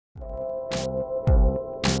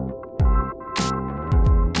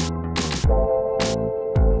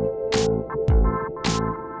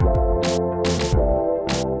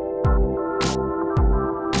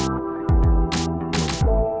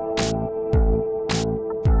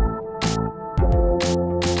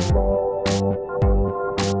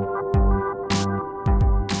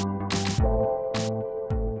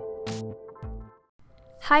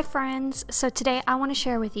Hi friends! So today I want to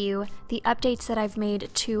share with you the updates that I've made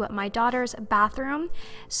to my daughter's bathroom.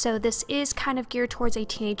 So this is kind of geared towards a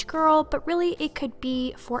teenage girl, but really it could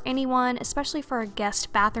be for anyone, especially for a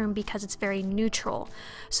guest bathroom because it's very neutral.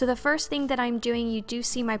 So the first thing that I'm doing, you do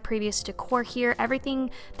see my previous decor here, everything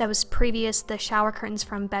that was previous, the shower curtains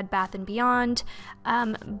from Bed Bath & Beyond,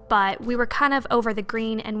 but we were kind of over the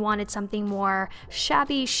green and wanted something more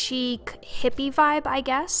shabby, chic, hippie vibe, I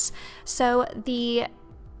guess. So the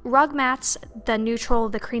rug mats, the neutral,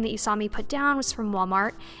 the cream that you saw me put down was from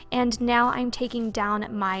Walmart, and now I'm taking down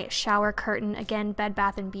my shower curtain, again Bed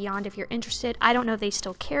Bath & Beyond if you're interested. I don't know if they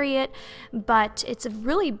still carry it, but it's a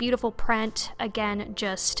really beautiful print, again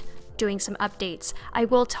just doing some updates. I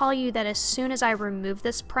will tell you that as soon as I remove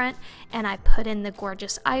this print and I put in the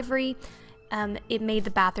gorgeous ivory, it made the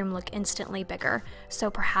bathroom look instantly bigger. So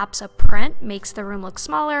perhaps a print makes the room look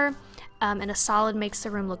smaller, and a solid makes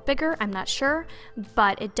the room look bigger, I'm not sure,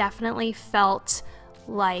 but it definitely felt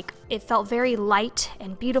like, it felt very light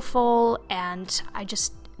and beautiful, and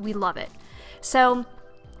we love it. So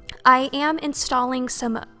I am installing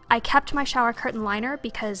I kept my shower curtain liner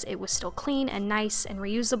because it was still clean and nice and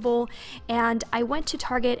reusable, and I went to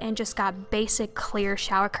Target and just got basic clear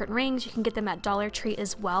shower curtain rings. You can get them at Dollar Tree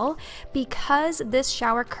as well. Because this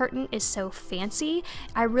shower curtain is so fancy,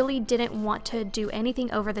 I really didn't want to do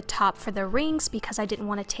anything over the top for the rings because I didn't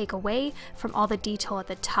want to take away from all the detail at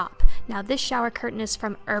the top. Now this shower curtain is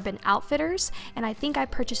from Urban Outfitters, and I think I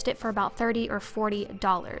purchased it for about $30 or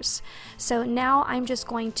 $40. So now I'm just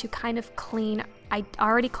going to kind of clean. I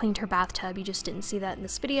already cleaned her bathtub, you just didn't see that in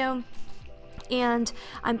this video. And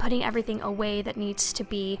I'm putting everything away that needs to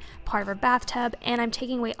be part of her bathtub, and I'm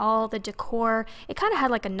taking away all the decor. It kind of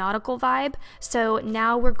had like a nautical vibe, so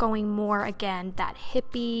now we're going more, again, that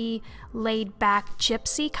hippie, laid back,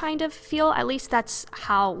 gypsy kind of feel. At least that's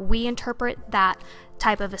how we interpret that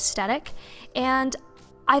type of aesthetic. And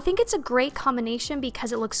I think it's a great combination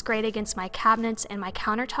because it looks great against my cabinets and my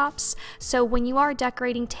countertops. So when you are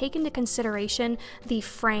decorating, take into consideration the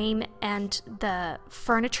frame and the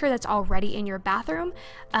furniture that's already in your bathroom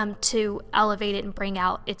to elevate it and bring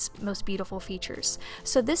out its most beautiful features.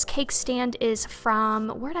 So this cake stand is from,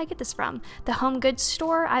 where did I get this from? The Home Goods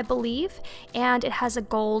store, I believe, and it has a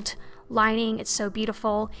gold lining. It's so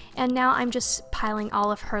beautiful. And now I'm just piling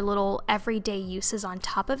all of her little everyday uses on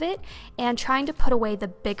top of it and trying to put away the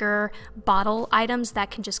bigger bottle items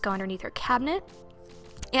that can just go underneath her cabinet.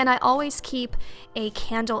 And I always keep a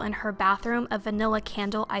candle in her bathroom, a vanilla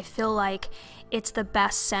candle. I feel like it's the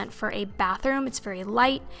best scent for a bathroom. It's very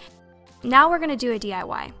light. Now we're going to do a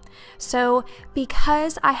DIY. So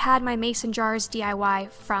because I had my mason jars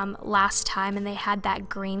DIY from last time and they had that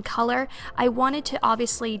green color, I wanted to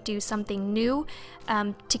obviously do something new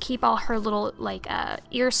to keep all her little like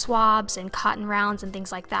ear swabs and cotton rounds and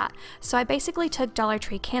things like that. So I basically took Dollar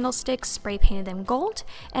Tree candlesticks, spray painted them gold,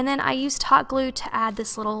 and then I used hot glue to add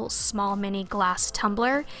this little small mini glass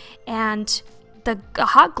tumbler. And the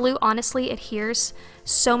hot glue honestly adheres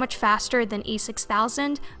so much faster than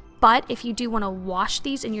E6000. But if you do want to wash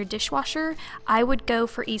these in your dishwasher, I would go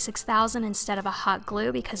for E6000 instead of a hot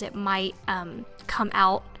glue because it might come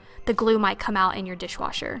out, the glue might come out in your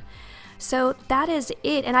dishwasher. So that is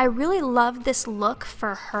it, and I really love this look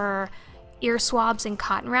for her ear swabs and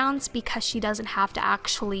cotton rounds because she doesn't have to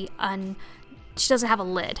actually she doesn't have a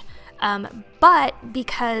lid. But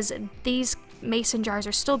because these mason jars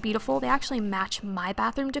are still beautiful, they actually match my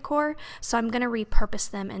bathroom decor, so I'm going to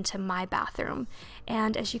repurpose them into my bathroom.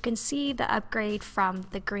 And as you can see, the upgrade from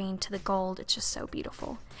the green to the gold, it's just so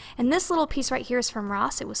beautiful. And this little piece right here is from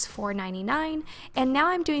Ross. It was $4.99, and now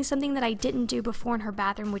I'm doing something that I didn't do before in her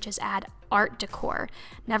bathroom, which is add art decor.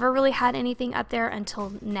 Never really had anything up there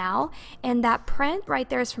until now, and that print right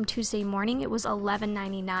there is from Tuesday Morning. It was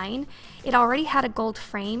 $11.99. It already had a gold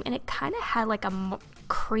frame, and it kind of had like a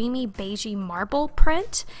creamy beigey marble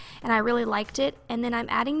print, and I really liked it. And then I'm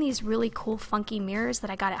adding these really cool funky mirrors that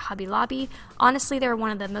I got at Hobby Lobby. Honestly, they're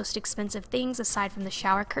one of the most expensive things aside from the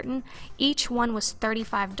shower curtain. Each one was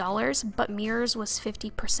 $35, but mirrors was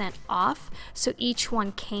 50% off, so each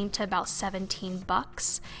one came to about 17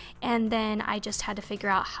 bucks. And then I just had to figure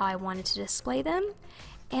out how I wanted to display them,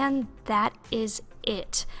 and that is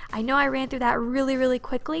it. I know I ran through that really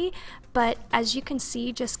quickly, but as you can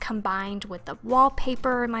see, just combined with the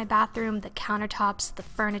wallpaper in my bathroom, the countertops, the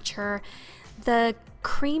furniture, the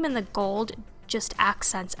cream and the gold just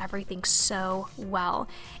accents everything so well.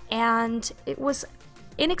 And it was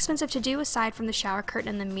inexpensive to do aside from the shower curtain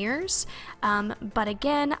and the mirrors, but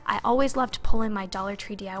again, I always love to pull in my Dollar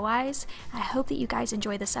Tree DIYs. I hope that you guys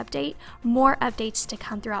enjoy this update. More updates to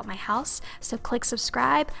come throughout my house, so click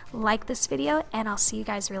subscribe, like this video, and I'll see you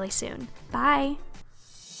guys really soon. Bye!